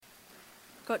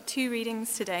got two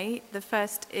readings today. The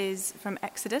first is from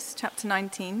Exodus chapter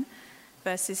 19,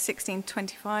 verses 16 to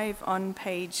 25 on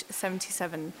page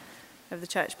 77 of the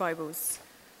Church Bibles.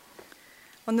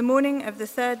 On the morning of the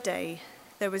third day,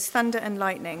 there was thunder and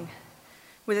lightning,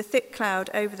 with a thick cloud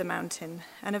over the mountain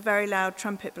and a very loud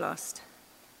trumpet blast.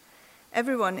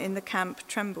 Everyone in the camp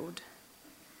trembled.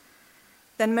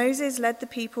 Then Moses led the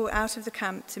people out of the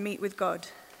camp to meet with God,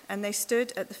 and they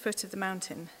stood at the foot of the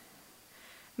mountain.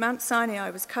 Mount Sinai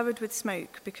was covered with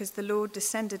smoke because the Lord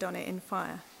descended on it in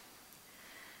fire.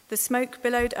 The smoke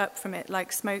billowed up from it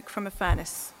like smoke from a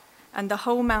furnace, and the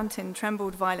whole mountain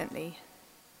trembled violently.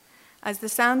 As the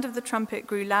sound of the trumpet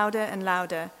grew louder and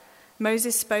louder,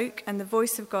 Moses spoke, and the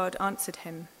voice of God answered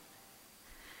him.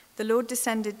 The Lord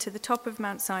descended to the top of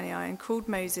Mount Sinai and called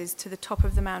Moses to the top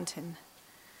of the mountain.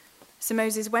 So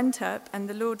Moses went up, and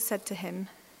the Lord said to him,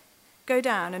 "Go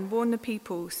down and warn the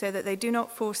people so that they do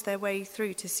not force their way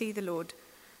through to see the Lord,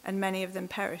 and many of them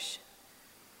perish.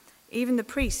 Even the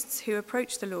priests who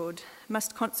approach the Lord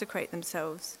must consecrate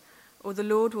themselves, or the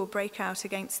Lord will break out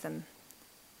against them."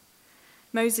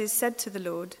 Moses said to the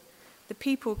Lord, "The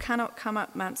people cannot come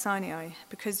up Mount Sinai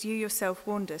because you yourself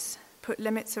warned us, put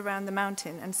limits around the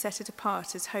mountain and set it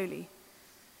apart as holy."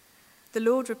 The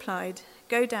Lord replied,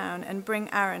 "Go down and bring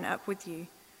Aaron up with you.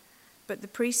 But the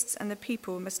priests and the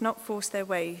people must not force their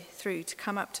way through to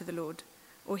come up to the Lord,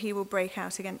 or he will break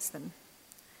out against them."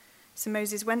 So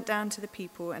Moses went down to the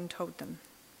people and told them.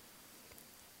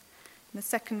 And the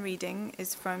second reading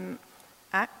is from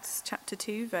Acts chapter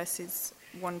 2, verses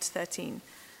 1 to 13,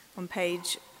 on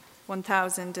page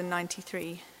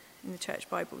 1093 in the Church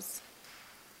Bibles.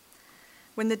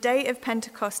 When the day of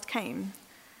Pentecost came,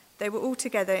 they were all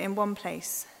together in one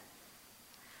place.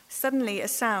 Suddenly a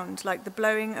sound like the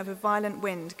blowing of a violent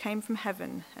wind came from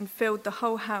heaven and filled the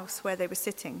whole house where they were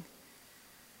sitting.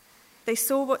 They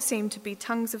saw what seemed to be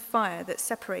tongues of fire that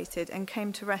separated and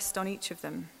came to rest on each of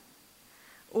them.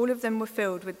 All of them were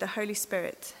filled with the Holy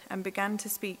Spirit and began to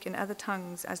speak in other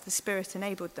tongues as the Spirit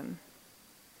enabled them.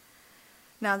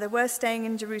 Now there were staying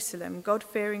in Jerusalem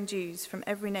God-fearing Jews from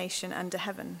every nation under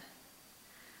heaven.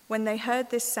 When they heard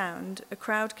this sound, a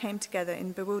crowd came together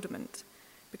in bewilderment,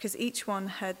 because each one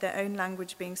heard their own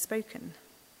language being spoken.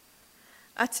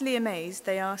 Utterly amazed,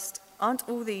 they asked, "Aren't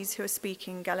all these who are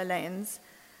speaking Galileans?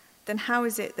 Then how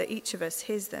is it that each of us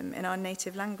hears them in our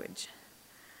native language?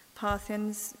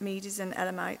 Parthians, Medes and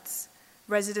Elamites,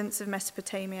 residents of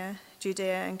Mesopotamia,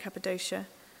 Judea and Cappadocia,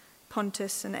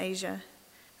 Pontus and Asia,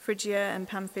 Phrygia and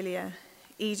Pamphylia,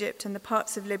 Egypt and the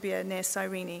parts of Libya near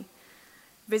Cyrene,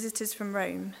 visitors from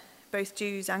Rome, both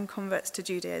Jews and converts to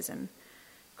Judaism,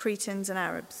 Cretans and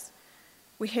Arabs.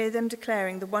 We hear them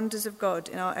declaring the wonders of God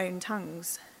in our own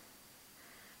tongues."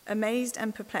 Amazed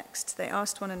and perplexed, they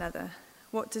asked one another,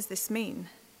 "What does this mean?"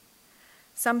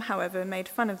 Some, however, made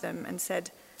fun of them and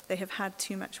said, "They have had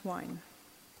too much wine."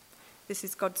 This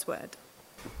is God's word.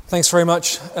 Thanks very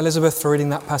much, Elizabeth, for reading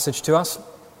that passage to us.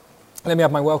 Let me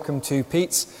add my welcome to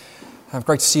Pete.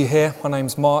 Great to see you here. My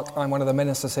name's Mark. I'm one of the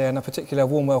ministers here, and a particular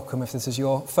warm welcome if this is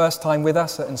your first time with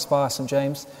us at Inspire St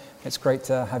James. It's great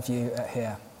to have you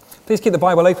here. Please keep the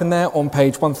Bible open there on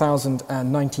page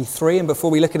 1093, and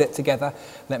before we look at it together,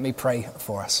 let me pray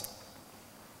for us.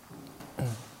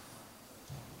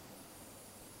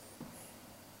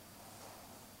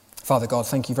 Father God,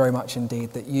 thank you very much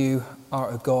indeed that you are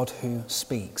a God who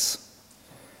speaks,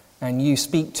 and you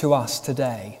speak to us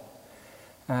today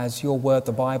as your word,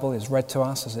 the Bible, is read to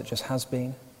us as it just has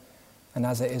been, and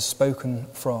as it is spoken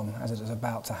from, as it is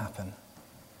about to happen.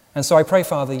 And so I pray,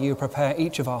 Father, you prepare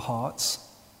each of our hearts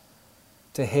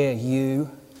to hear you,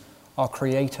 our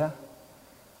Creator,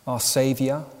 our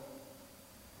Saviour,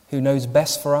 who knows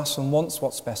best for us and wants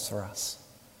what's best for us.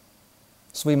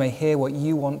 So we may hear what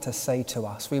you want to say to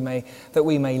us, that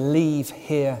we may leave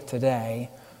here today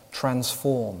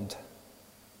transformed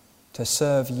to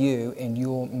serve you in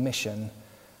your mission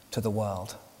to the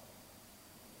world.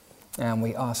 And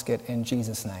we ask it in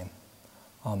Jesus' name.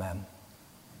 Amen.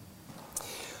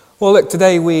 Well, look,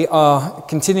 today we are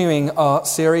continuing our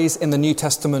series in the New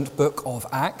Testament book of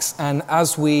Acts. And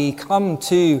as we come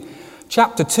to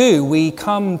chapter 2, we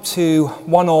come to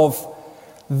one of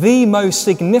the most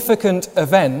significant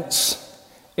events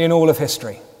in all of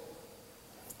history,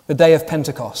 the day of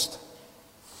Pentecost,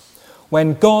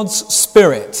 when God's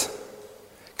Spirit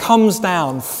comes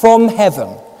down from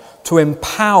heaven to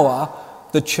empower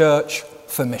the church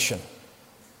for mission.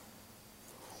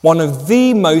 One of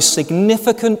the most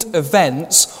significant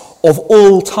events of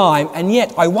all time, and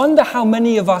yet I wonder how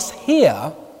many of us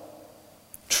here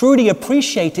truly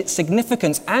appreciate its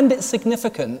significance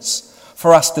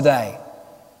for us today.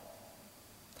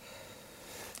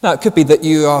 Now, it could be that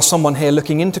you are someone here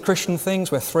looking into Christian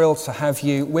things. We're thrilled to have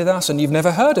you with us, and you've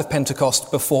never heard of Pentecost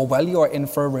before. Well, you are in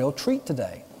for a real treat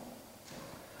today.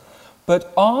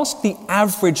 But ask the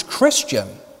average Christian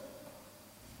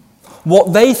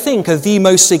what they think are the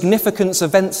most significant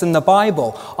events in the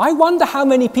Bible. I wonder how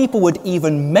many people would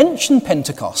even mention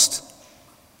Pentecost.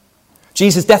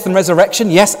 Jesus' death and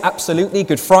resurrection, yes, absolutely.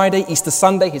 Good Friday, Easter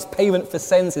Sunday, his payment for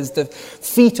sins, his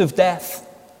defeat of death.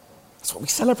 That's what we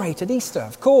celebrate at Easter,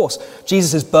 of course.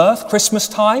 Jesus' birth, Christmas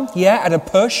time, yeah, at a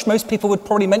push. Most people would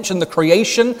probably mention the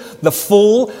creation, the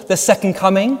fall, the second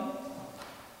coming.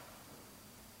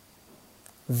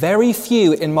 Very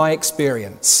few, in my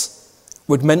experience,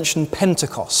 would mention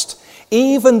Pentecost,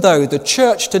 even though the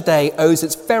church today owes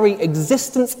its very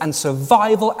existence and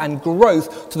survival and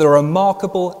growth to the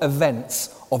remarkable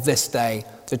events of this day,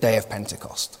 the day of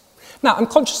Pentecost. Now, I'm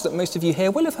conscious that most of you here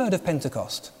will have heard of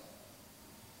Pentecost.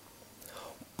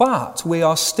 But we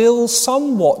are still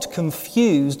somewhat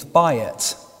confused by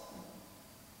it.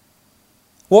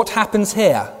 What happens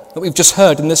here that we've just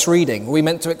heard in this reading? Are we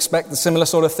meant to expect a similar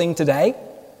sort of thing today?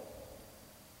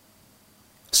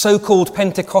 So-called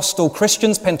Pentecostal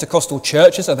Christians, Pentecostal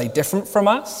churches, are they different from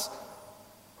us?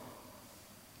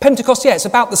 Pentecost, yeah, it's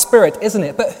about the Spirit, isn't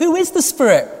it? But who is the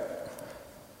Spirit?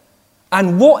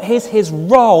 And what is his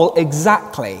role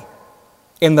exactly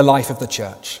in the life of the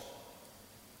church?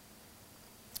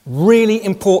 Really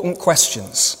important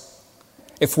questions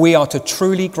if we are to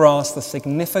truly grasp the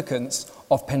significance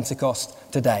of Pentecost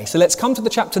today. So let's come to the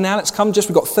chapter now.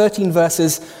 We've got 13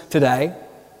 verses today.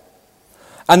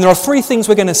 And there are three things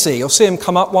we're going to see. You'll see them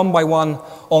come up one by one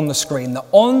on the screen. That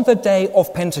on the day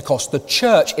of Pentecost, the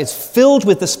church is filled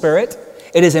with the Spirit,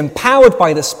 it is empowered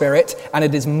by the Spirit, and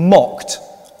it is mocked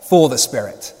for the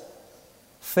Spirit.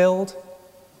 Filled,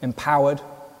 empowered,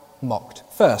 mocked.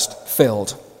 First,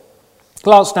 filled.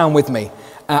 Glance down with me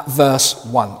at verse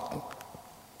 1.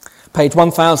 Page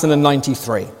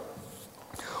 1093.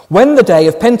 When the day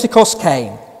of Pentecost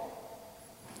came,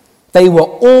 they were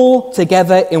all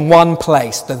together in one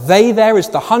place. The they there is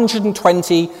the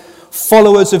 120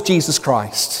 followers of Jesus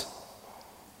Christ.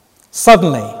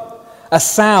 Suddenly, a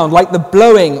sound like the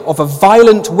blowing of a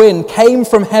violent wind came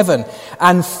from heaven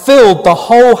and filled the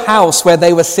whole house where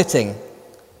they were sitting.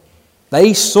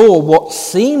 They saw what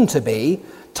seemed to be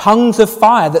tongues of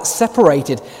fire that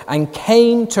separated and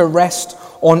came to rest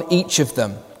on each of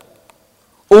them.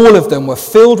 All of them were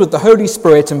filled with the Holy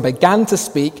Spirit and began to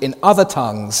speak in other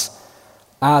tongues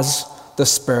as the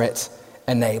Spirit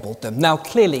enabled them. Now,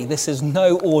 clearly, this is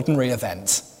no ordinary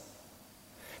event.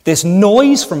 This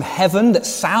noise from heaven that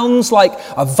sounds like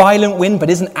a violent wind but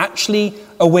isn't actually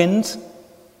a wind.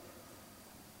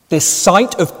 This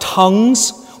sight of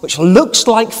tongues which looks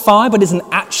like fire but isn't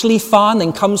actually fire and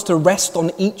then comes to rest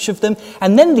on each of them.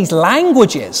 And then these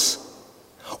languages,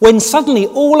 when suddenly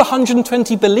all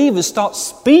 120 believers start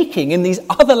speaking in these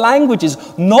other languages,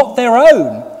 not their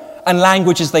own, and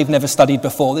languages they've never studied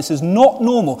before. This is not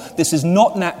normal. This is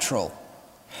not natural.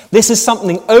 This is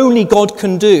something only God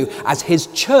can do as his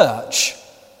church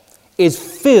is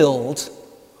filled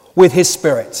with his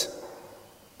Spirit.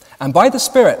 And by the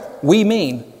Spirit, we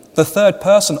mean the third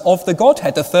person of the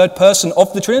Godhead, the third person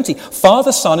of the Trinity,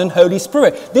 Father, Son, and Holy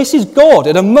Spirit. This is God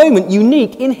at a moment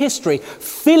unique in history,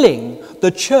 filling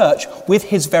the church with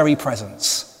his very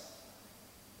presence.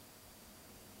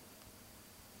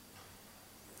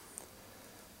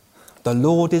 The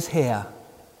Lord is here.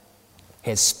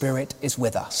 His Spirit is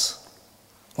with us.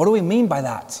 What do we mean by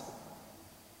that?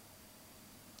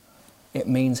 It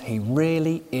means he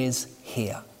really is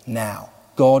here now.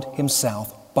 God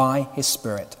himself, by his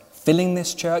Spirit, filling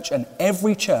this church and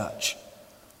every church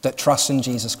that trusts in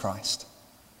Jesus Christ.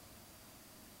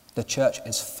 The church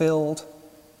is filled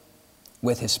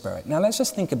with his Spirit. Now let's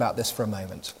just think about this for a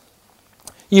moment.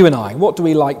 You and I, what do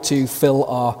we like to fill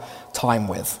our time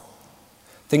with?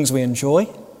 Things we enjoy?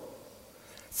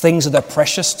 Things that are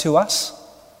precious to us?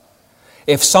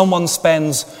 If someone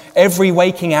spends every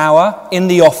waking hour in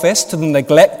the office to the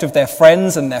neglect of their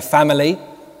friends and their family,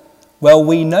 well,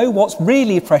 we know what's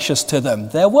really precious to them,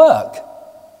 their work.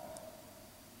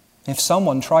 If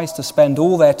someone tries to spend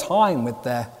all their time with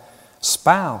their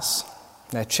spouse,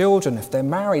 their children, if they're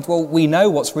married, well, we know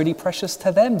what's really precious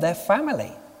to them, their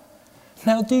family.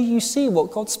 Now, do you see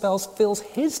what God fills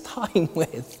his time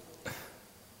with?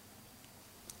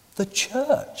 The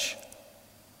church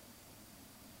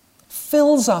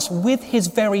fills us with his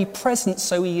very presence,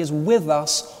 so he is with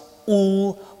us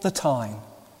all the time.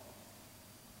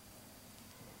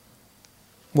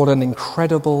 What an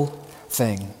incredible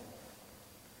thing.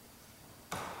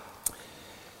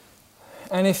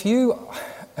 And if you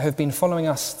have been following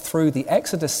us through the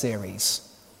Exodus series,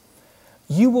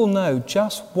 you will know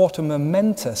just what a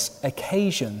momentous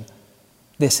occasion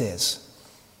this is.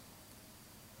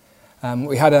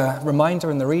 We had a reminder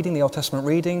in the reading, the Old Testament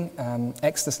reading,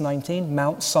 Exodus 19,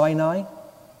 Mount Sinai.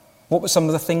 What were some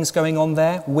of the things going on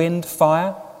there? Wind,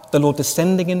 fire, the Lord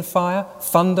descending in fire,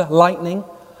 thunder, lightning.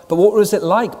 But what was it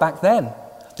like back then?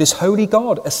 This holy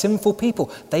God, a sinful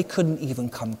people, they couldn't even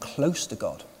come close to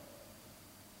God.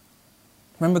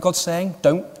 Remember God saying,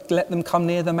 don't let them come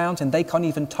near the mountain. They can't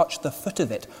even touch the foot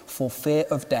of it for fear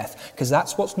of death. Because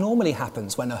that's what normally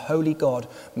happens when a holy God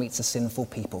meets a sinful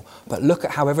people. But look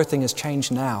at how everything has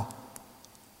changed now.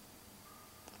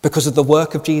 Because of the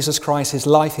work of Jesus Christ, his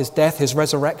life, his death, his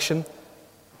resurrection,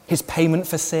 his payment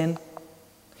for sin,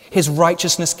 his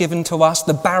righteousness given to us,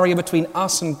 the barrier between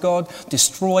us and God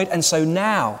destroyed. And so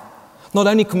now, not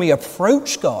only can we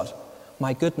approach God,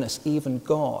 my goodness, even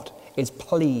God is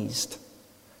pleased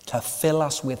to fill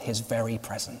us with his very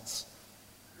presence.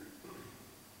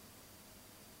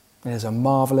 It is a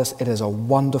marvelous, it is a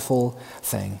wonderful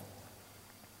thing.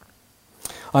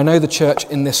 I know the church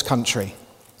in this country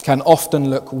can often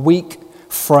look weak,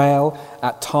 frail,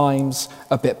 at times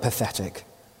a bit pathetic.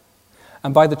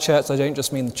 And by the church, I don't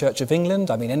just mean the Church of England,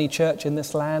 I mean any church in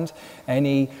this land,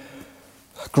 any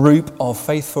group of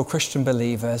faithful Christian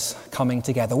believers coming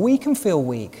together. We can feel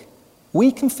weak.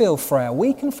 We can feel frail,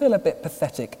 we can feel a bit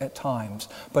pathetic at times,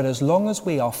 but as long as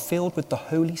we are filled with the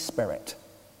Holy Spirit,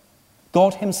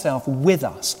 God himself with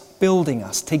us, building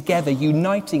us, together,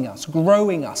 uniting us,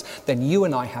 growing us, then you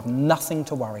and I have nothing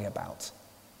to worry about.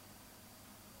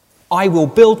 I will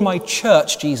build my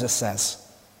church, Jesus says,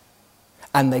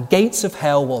 and the gates of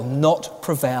hell will not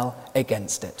prevail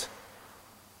against it.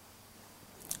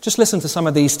 Just listen to some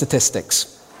of these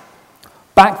statistics.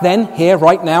 Back then, here,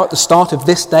 right now, at the start of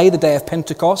this day, the day of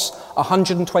Pentecost,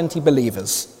 120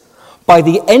 believers. By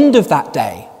the end of that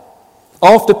day,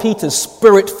 after Peter's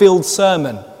spirit-filled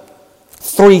sermon,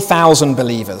 3,000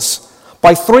 believers.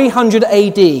 By 300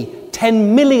 AD,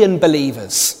 10 million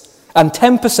believers. And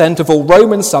 10% of all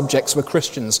Roman subjects were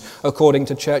Christians, according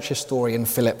to church historian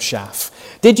Philip Schaff.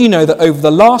 Did you know that over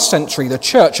the last century, the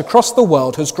church across the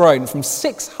world has grown from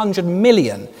 600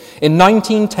 million in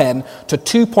 1910 to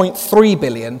 2.3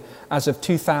 billion as of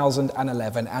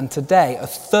 2011, and today a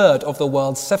third of the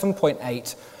world's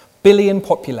 7.8 billion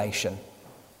population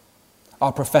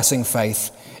are professing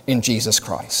faith in Jesus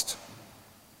Christ.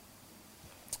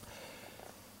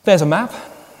 There's a map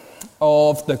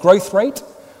of the growth rate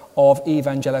of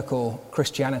evangelical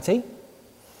Christianity.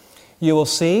 You will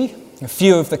see a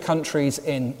few of the countries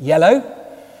in yellow,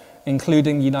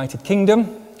 including the United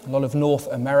Kingdom, a lot of North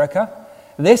America.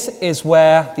 This is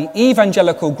where the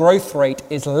evangelical growth rate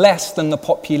is less than the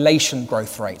population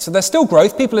growth rate. So there's still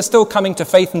growth, people are still coming to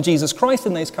faith in Jesus Christ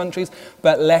in those countries,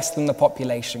 but less than the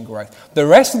population growth. The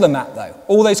rest of the map, though,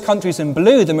 all those countries in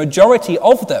blue, the majority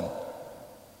of them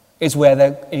is where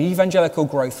the evangelical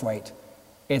growth rate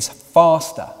is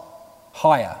faster,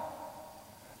 higher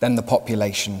than the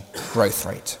population growth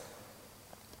rate.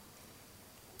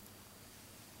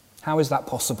 How is that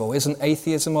possible? Isn't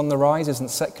atheism on the rise? Isn't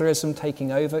secularism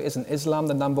taking over? Isn't Islam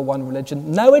the number one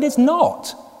religion? No, it is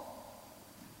not.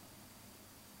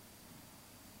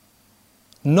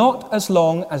 Not as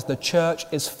long as the church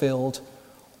is filled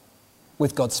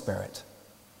with God's Spirit.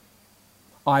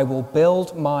 I will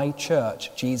build my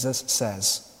church, Jesus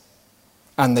says,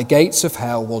 and the gates of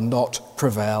hell will not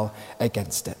prevail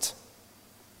against it.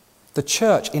 The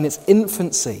church, in its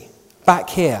infancy, back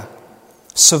here,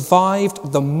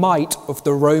 survived the might of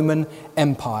the Roman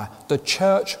Empire. The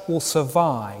church will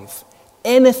survive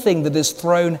anything that is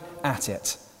thrown at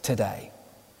it today.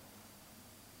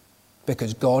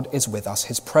 Because God is with us,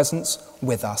 his presence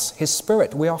with us, his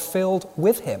Spirit. We are filled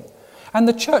with him. And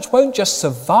the church won't just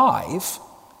survive,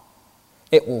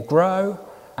 it will grow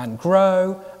and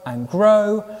grow and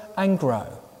grow and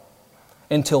grow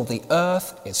until the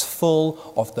earth is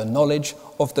full of the knowledge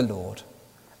of the Lord,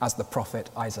 as the prophet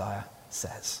Isaiah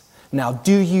says. Now,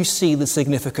 do you see the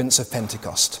significance of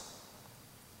Pentecost?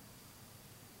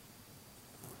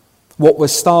 What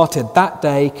was started that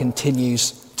day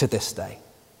continues to this day.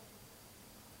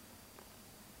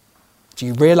 Do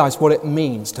you realize what it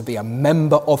means to be a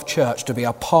member of church, to be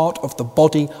a part of the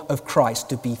body of Christ,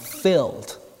 to be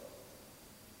filled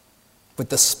with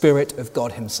the Spirit of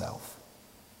God himself?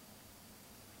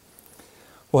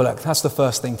 Well, look, that's the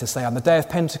first thing to say. On the day of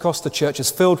Pentecost, the church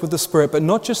is filled with the Spirit, but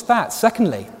not just that.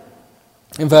 Secondly,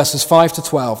 in verses 5 to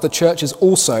 12, the church is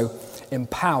also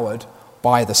empowered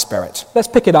by the Spirit. Let's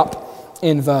pick it up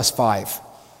in verse 5.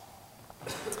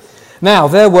 Now,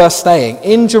 there were staying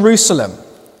in Jerusalem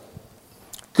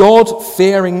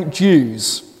God-fearing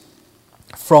Jews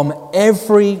from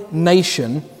every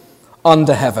nation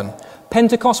under heaven.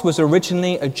 Pentecost was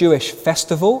originally a Jewish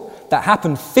festival that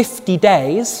happened 50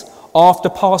 days after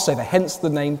Passover, hence the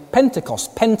name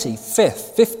Pentecost, Penti,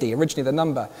 50, originally the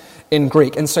number in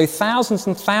Greek. And so thousands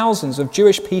and thousands of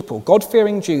Jewish people,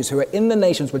 God-fearing Jews who are in the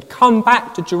nations, would come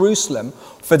back to Jerusalem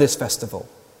for this festival.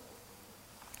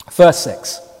 Verse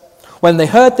 6, when they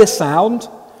heard this sound,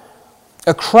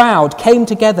 a crowd came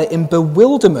together in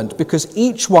bewilderment because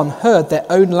each one heard their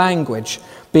own language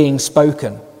being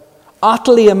spoken.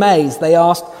 Utterly amazed, they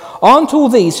asked, "Aren't all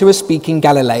these who are speaking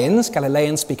Galileans?"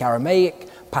 Galileans speak Aramaic,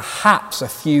 perhaps a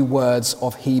few words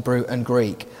of Hebrew and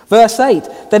Greek. Verse 8,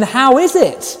 then how is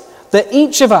it that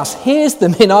each of us hears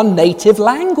them in our native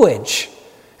language?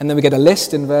 And then we get a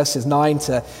list in verses 9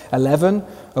 to 11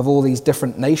 of all these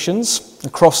different nations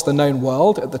across the known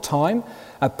world at the time.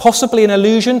 Possibly an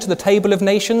allusion to the Table of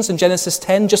Nations in Genesis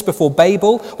 10, just before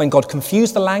Babel, when God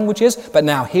confused the languages. But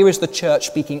now here is the church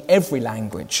speaking every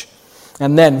language.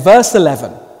 And then verse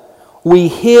 11, we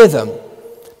hear them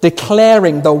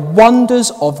declaring the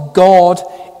wonders of God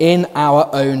in our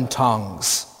own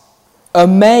tongues.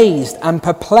 Amazed and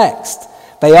perplexed,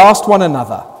 they asked one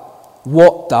another,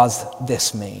 what does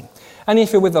this mean? And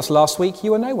if you're with us last week,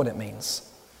 you will know what it means.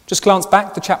 Just glance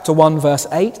back to chapter 1, verse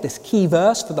 8, this key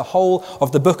verse for the whole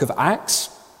of the book of Acts.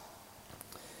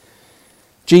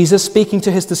 Jesus speaking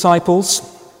to his disciples,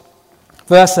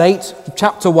 verse 8,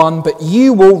 chapter 1, but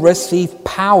you will receive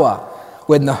power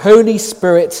when the Holy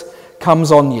Spirit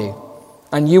comes on you,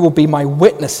 and you will be my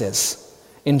witnesses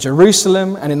in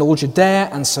Jerusalem and in all Judea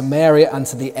and Samaria and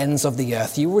to the ends of the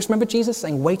earth. You always remember Jesus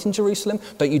saying, wait in Jerusalem,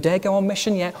 don't you dare go on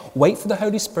mission yet, wait for the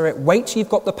Holy Spirit, wait till you've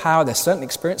got the power. They're certainly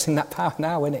experiencing that power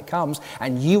now when it comes,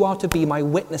 and you are to be my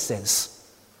witnesses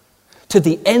to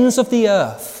the ends of the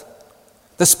earth.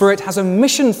 The Spirit has a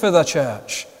mission for the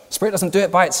church. The Spirit doesn't do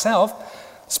it by itself.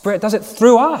 The Spirit does it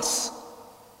through us.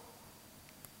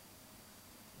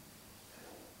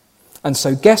 And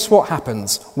so guess what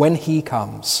happens when he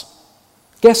comes?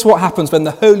 Guess what happens when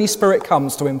the Holy Spirit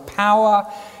comes to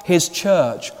empower his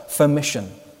church for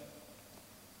mission?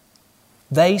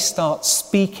 They start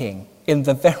speaking in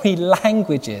the very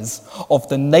languages of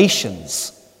the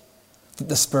nations that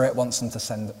the Spirit wants them to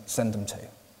send them to.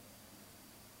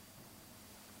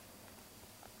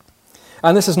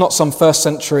 And this is not some first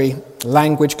century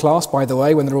language class, by the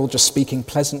way, when they're all just speaking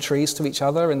pleasantries to each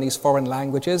other in these foreign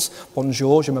languages.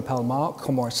 Bonjour, je m'appelle Marc,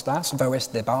 comment estás, wo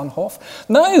ist der Bahnhof?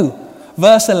 No!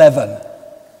 Verse 11.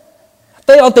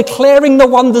 They are declaring the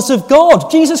wonders of God.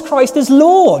 Jesus Christ is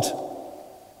Lord.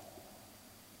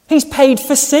 He's paid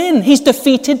for sin. He's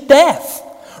defeated death.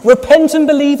 Repent and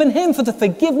believe in him for the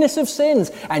forgiveness of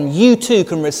sins, and you too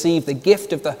can receive the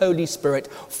gift of the Holy Spirit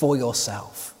for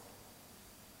yourself.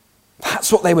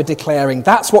 That's what they were declaring.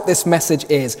 That's what this message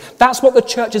is. That's what the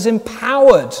church is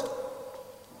empowered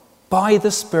by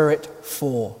the Spirit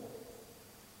for.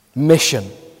 Mission.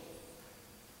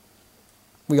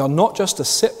 We are not just to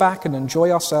sit back and enjoy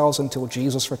ourselves until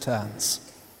Jesus returns.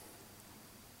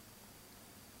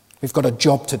 We've got a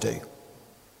job to do.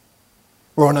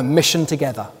 We're on a mission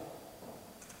together.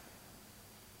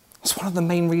 It's one of the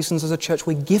main reasons as a church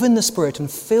we're given the Spirit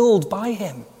and filled by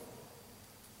him,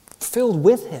 filled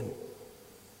with him,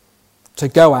 to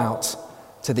go out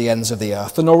to the ends of the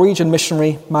earth. The Norwegian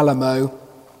missionary Malamo,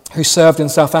 who served in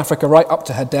South Africa right up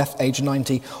to her death, age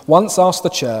 90, once asked the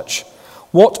church,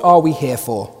 what are we here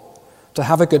for? To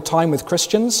have a good time with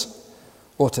Christians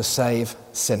or to save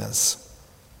sinners?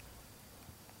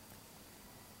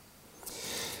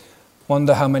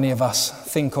 Wonder how many of us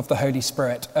think of the Holy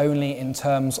Spirit only in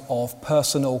terms of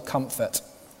personal comfort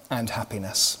and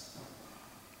happiness.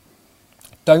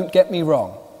 Don't get me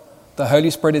wrong. The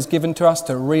Holy Spirit is given to us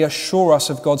to reassure us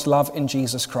of God's love in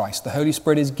Jesus Christ. The Holy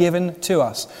Spirit is given to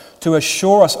us to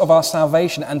assure us of our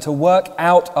salvation and to work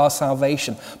out our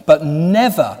salvation, but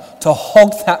never to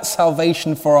hog that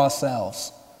salvation for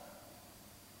ourselves,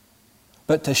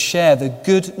 but to share the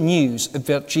good news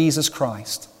about Jesus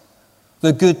Christ,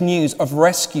 the good news of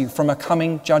rescue from a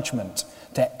coming judgment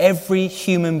to every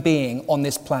human being on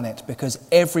this planet, because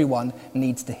everyone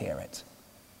needs to hear it.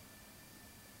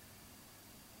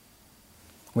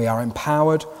 We are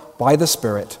empowered by the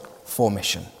Spirit for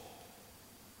mission.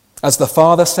 As the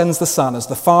Father sends the Son, as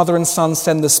the Father and Son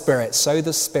send the Spirit, so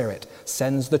the Spirit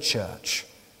sends the church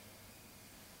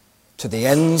to the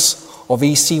ends of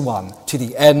EC1, to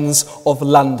the ends of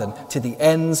London, to the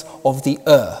ends of the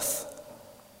earth,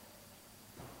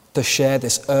 to share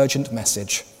this urgent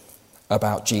message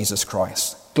about Jesus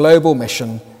Christ. Global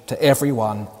mission to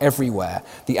everyone, everywhere.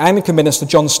 The Anglican minister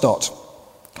John Stott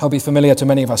will be familiar to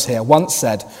many of us here, once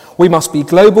said, "We must be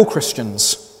global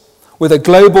Christians with a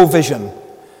global vision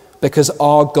because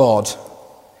our God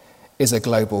is a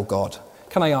global God."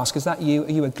 Can I ask, is that you?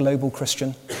 Are you a global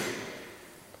Christian?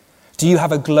 Do you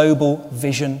have a global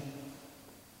vision?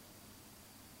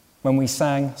 When we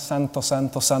sang Santo,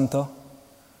 Santo, Santo,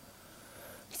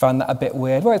 you found that a bit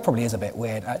weird? Well, it probably is a bit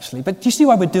weird, actually. But do you see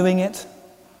why we're doing it?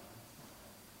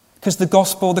 Because the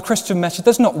gospel, the Christian message,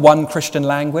 there's not one Christian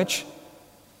language.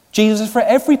 Jesus is for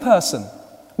every person.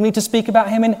 We need to speak about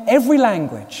him in every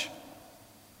language.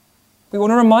 We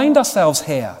want to remind ourselves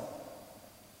here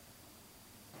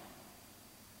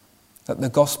that the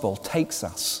gospel takes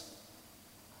us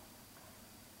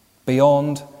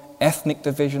beyond ethnic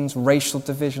divisions, racial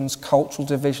divisions, cultural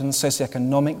divisions,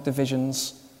 socioeconomic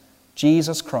divisions.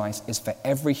 Jesus Christ is for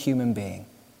every human being.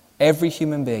 Every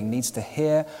human being needs to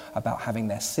hear about having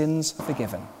their sins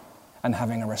forgiven and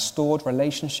having a restored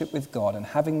relationship with God and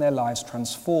having their lives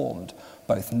transformed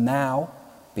both now,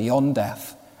 beyond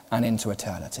death, and into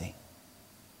eternity.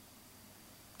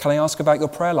 Can I ask about your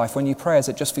prayer life? When you pray, is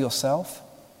it just for yourself?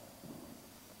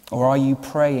 Or are you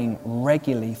praying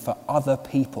regularly for other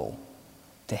people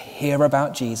to hear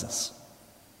about Jesus,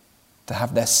 to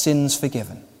have their sins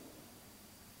forgiven?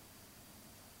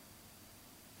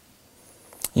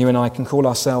 You and I can call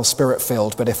ourselves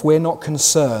Spirit-filled, but if we're not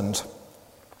concerned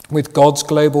with God's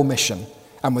global mission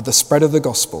and with the spread of the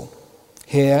gospel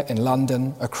here in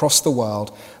London, across the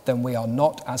world, then we are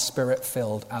not as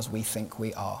Spirit-filled as we think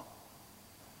we are.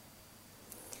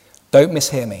 Don't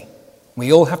mishear me.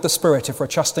 We all have the Spirit if we're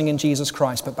trusting in Jesus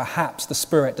Christ, but perhaps the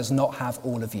Spirit does not have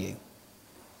all of you.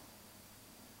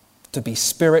 To be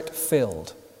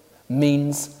Spirit-filled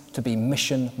means to be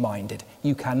mission-minded.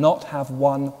 You cannot have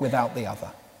one without the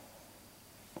other.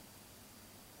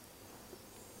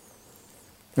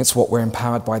 It's what we're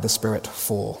empowered by the Spirit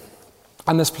for.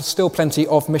 And there's still plenty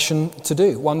of mission to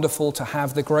do. Wonderful to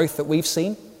have the growth that we've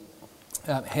seen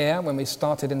here when we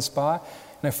started Inspire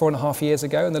 4.5 years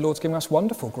ago, and the Lord's given us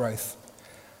wonderful growth.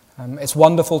 It's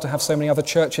wonderful to have so many other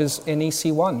churches in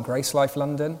EC1, Grace Life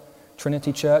London,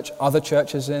 Trinity Church, other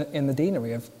churches in the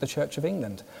deanery of the Church of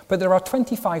England. But there are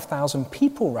 25,000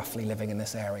 people roughly living in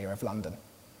this area of London.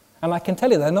 And I can tell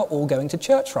you they're not all going to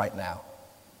church right now.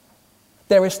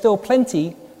 There is still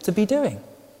plenty to be doing.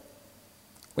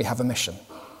 We have a mission.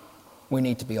 We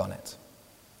need to be on it.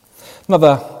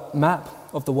 Another map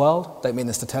of the world. Don't mean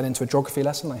this to turn into a geography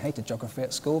lesson. I hated geography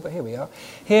at school, but here we are.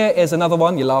 Here is another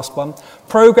one, your last one.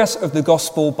 Progress of the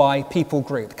gospel by people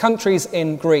group. Countries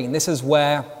in green. This is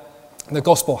where the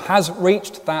gospel has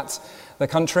reached the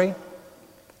country.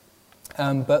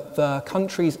 But the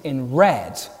countries in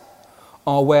red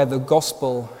are where the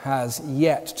gospel has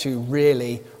yet to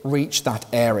really reach that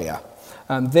area.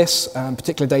 This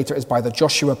particular data is by the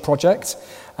Joshua Project,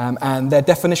 and their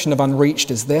definition of unreached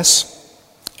is this: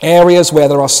 areas where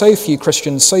there are so few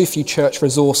Christians, so few church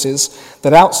resources,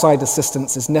 that outside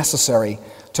assistance is necessary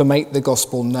to make the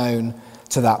gospel known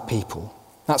to that people.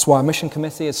 That's why our mission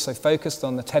committee is so focused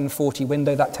on the 1040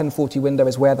 window. That 1040 window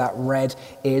is where that red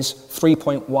is,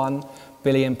 3.1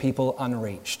 billion people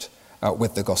unreached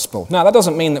with the gospel. Now, that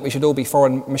doesn't mean that we should all be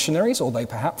foreign missionaries, although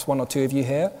perhaps one or two of you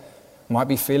here might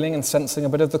be feeling and sensing a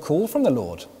bit of the call from the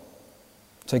Lord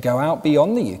to go out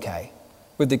beyond the UK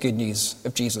with the good news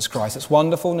of Jesus Christ. It's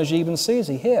wonderful, Najib and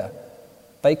Susie here.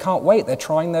 They can't wait. They're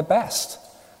trying their best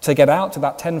to get out to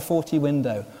that 1040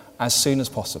 window as soon as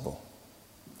possible.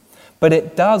 But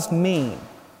it does mean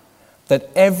that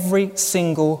every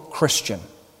single Christian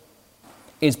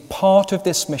is part of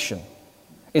this mission,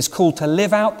 is called to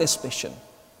live out this mission,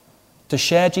 to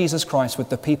share Jesus Christ with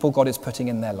the people God is putting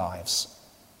in their lives,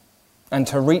 and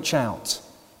to reach out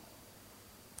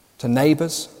to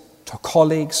neighbours, to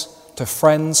colleagues, to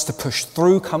friends, to push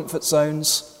through comfort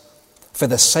zones for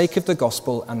the sake of the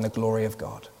gospel and the glory of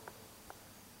God.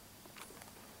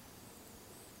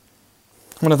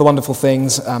 One of the wonderful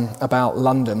things about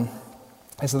London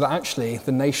is that actually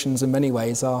the nations in many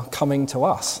ways are coming to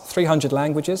us. 300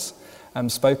 languages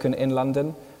spoken in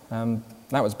London.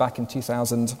 That was back in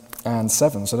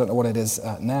 2007, so I don't know what it is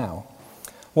now.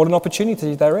 What an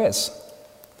opportunity there is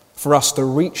for us to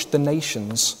reach the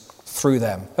nations through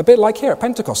them. A bit like here at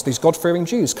Pentecost, these God-fearing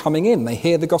Jews coming in, they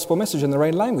hear the gospel message in their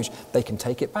own language, they can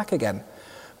take it back again.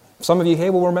 Some of you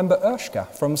here will remember Urshka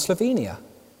from Slovenia,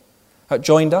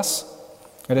 joined us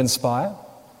at Inspire,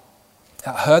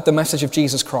 heard the message of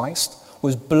Jesus Christ,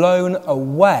 was blown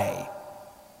away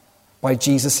by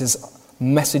Jesus'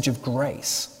 message of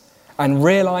grace, and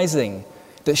realizing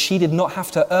that she did not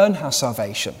have to earn her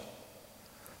salvation,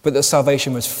 but that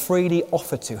salvation was freely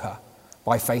offered to her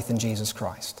by faith in Jesus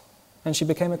Christ. And she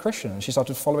became a Christian and she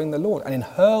started following the Lord. And in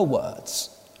her words,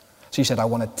 she said, I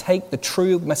want to take the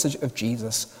true message of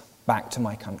Jesus back to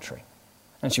my country.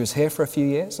 And she was here for a few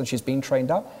years and she's been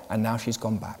trained up and now she's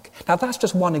gone back. Now that's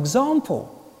just one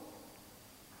example.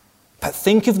 But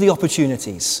think of the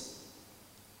opportunities.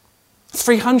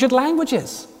 300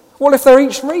 languages. Well, if they're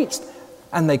each reached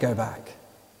and they go back.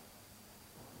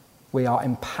 We are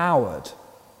empowered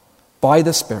by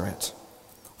the Spirit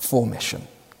for mission.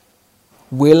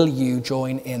 Will you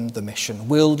join in the mission?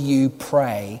 Will you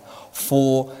pray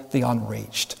for the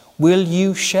unreached? Will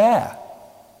you share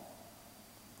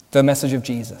the message of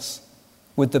Jesus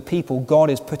with the people God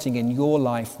is putting in your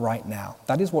life right now?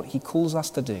 That is what he calls us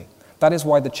to do. That is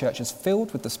why the church is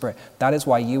filled with the Spirit. That is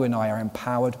why you and I are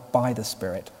empowered by the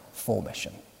Spirit for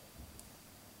mission.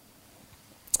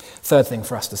 Third thing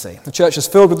for us to see. The church is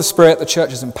filled with the Spirit. The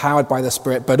church is empowered by the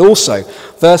Spirit. But also,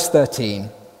 verse 13,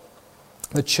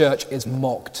 the church is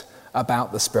mocked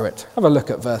about the Spirit. Have a look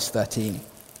at verse 13.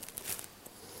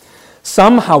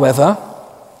 Some, however,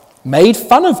 made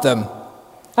fun of them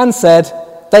and said,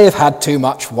 they have had too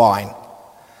much wine.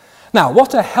 Now,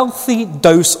 what a healthy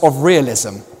dose of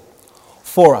realism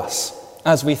for us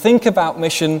as we think about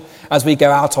mission, as we go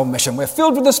out on mission. We're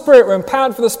filled with the Spirit, we're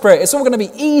empowered for the Spirit. It's all going to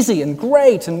be easy and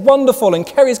great and wonderful, and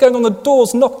Kerry's going on the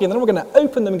doors knocking, and then we're going to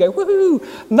open them and go,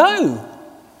 woohoo! No!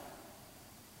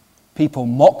 People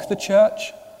mock the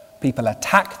church, people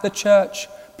attack the church,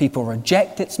 people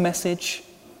reject its message.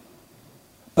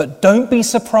 But don't be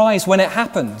surprised when it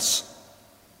happens.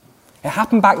 It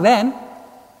happened back then.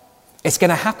 It's going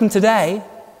to happen today.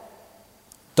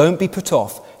 Don't be put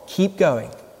off. Keep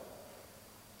going.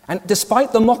 And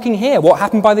despite the mocking here, what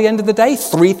happened by the end of the day?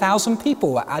 3,000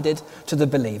 people were added to the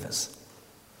believers.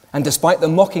 And despite the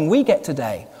mocking we get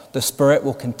today, the Spirit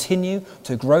will continue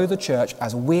to grow the church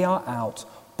as we are out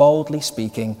boldly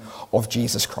speaking of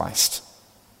Jesus Christ.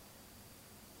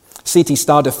 C.T.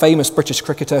 Studd, a famous British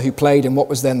cricketer who played in what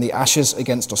was then the Ashes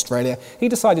against Australia, he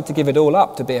decided to give it all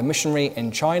up to be a missionary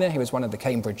in China. He was one of the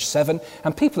Cambridge 7,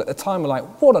 and people at the time were like,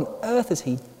 what on earth is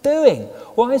he doing?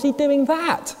 Why is he doing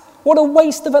that? What a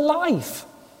waste of a life.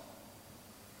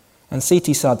 And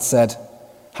C.T. Studd said,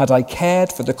 had I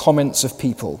cared for the comments of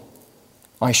people,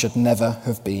 I should never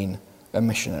have been a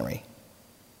missionary.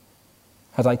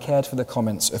 Had I cared for the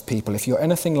comments of people, if you're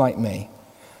anything like me,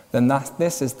 then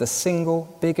this is the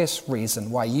single biggest reason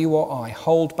why you or I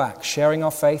hold back sharing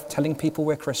our faith, telling people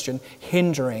we're Christian,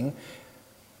 hindering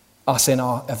us in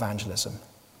our evangelism,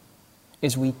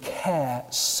 is we care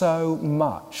so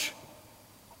much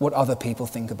what other people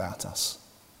think about us.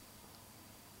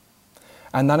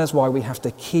 And that is why we have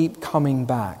to keep coming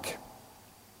back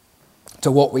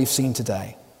to what we've seen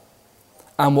today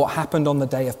and what happened on the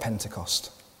day of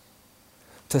Pentecost.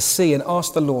 To see and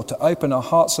ask the Lord to open our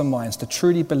hearts and minds to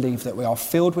truly believe that we are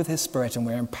filled with His Spirit and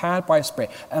we're empowered by His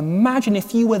Spirit. Imagine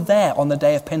if you were there on the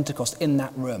day of Pentecost in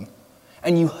that room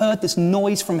and you heard this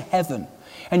noise from heaven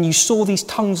and you saw these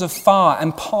tongues of fire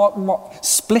and part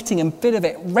splitting and bit of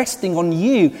it resting on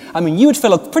you. I mean, you would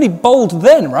feel pretty bold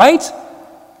then, right?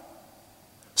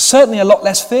 Certainly a lot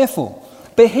less fearful.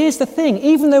 But here's the thing,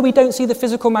 even though we don't see the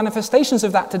physical manifestations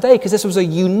of that today, because this was a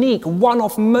unique,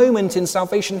 one-off moment in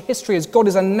salvation history as God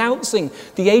is announcing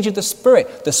the age of the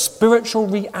Spirit, the spiritual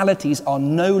realities are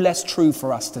no less true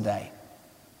for us today.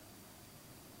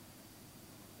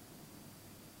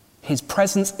 His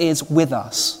presence is with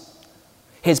us.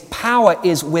 His power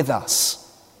is with us.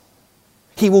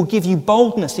 He will give you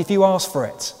boldness if you ask for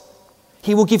it.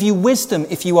 He will give you wisdom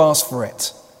if you ask for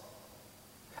it.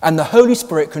 And the Holy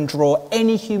Spirit can draw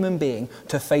any human being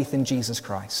to faith in Jesus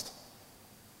Christ.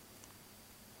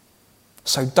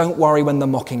 So don't worry when the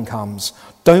mocking comes.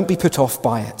 Don't be put off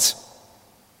by it.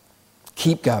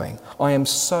 Keep going. I am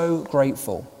so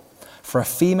grateful for a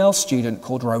female student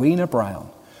called Rowena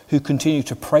Brown who continued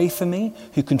to pray for me,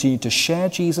 who continued to share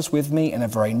Jesus with me in a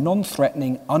very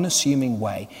non-threatening, unassuming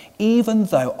way, even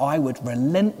though I would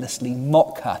relentlessly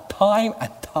mock her time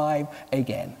and time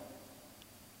again.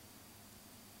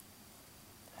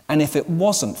 And if it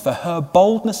wasn't for her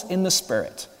boldness in the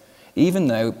Spirit, even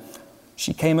though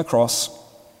she came across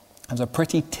as a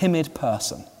pretty timid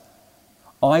person,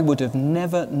 I would have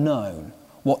never known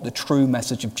what the true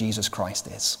message of Jesus Christ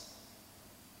is.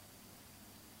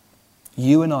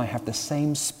 You and I have the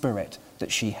same spirit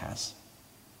that she has.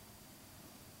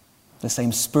 The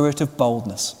same spirit of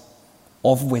boldness,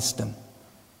 of wisdom.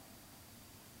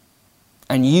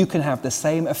 And you can have the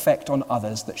same effect on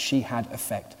others that she had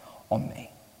effect on me.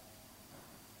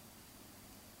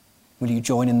 Will you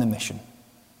join in the mission?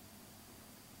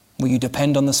 Will you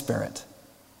depend on the Spirit?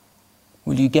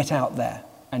 Will you get out there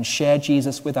and share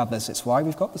Jesus with others. It's why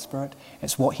we've got the Spirit.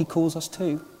 It's what he calls us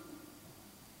to.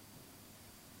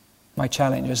 My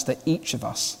challenge is that each of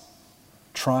us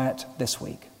try it this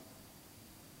week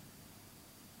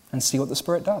and see what the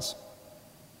Spirit does.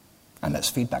 And let's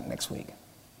feed back next week.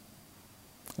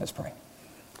 Let's pray.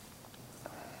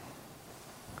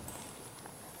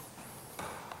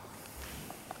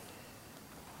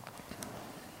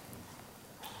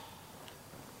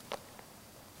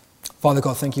 Father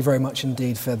God, thank you very much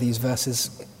indeed for these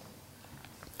verses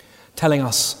telling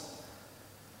us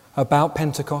about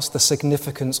Pentecost, the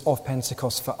significance of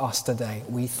Pentecost for us today.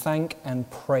 We thank and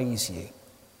praise you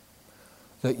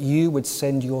that you would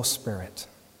send your Spirit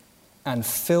and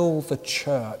fill the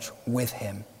church with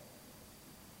him,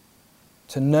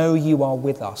 to know you are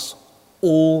with us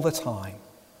all the time.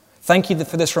 Thank you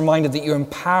for this reminder that you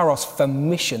empower us for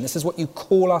mission. This is what you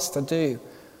call us to do,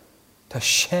 to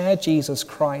share Jesus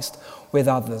Christ with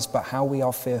others, but how we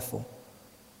are fearful.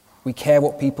 We care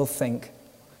what people think,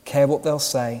 care what they'll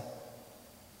say,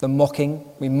 the mocking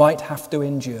we might have to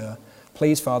endure.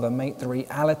 Please, Father, make the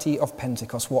reality of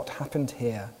Pentecost, what happened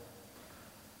here,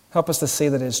 help us to see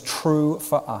that it is true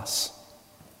for us.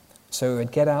 So we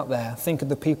would get out there, think of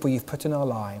the people you've put in our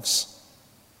lives,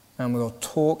 and we'll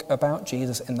talk about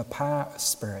Jesus in the power of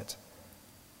Spirit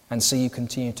and see you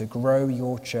continue to grow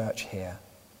your church here.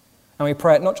 And we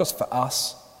pray it not just for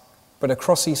us, but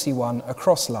across EC1,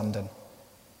 across London,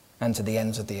 and to the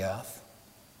ends of the earth.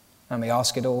 And we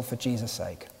ask it all for Jesus'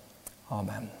 sake.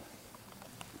 Amen.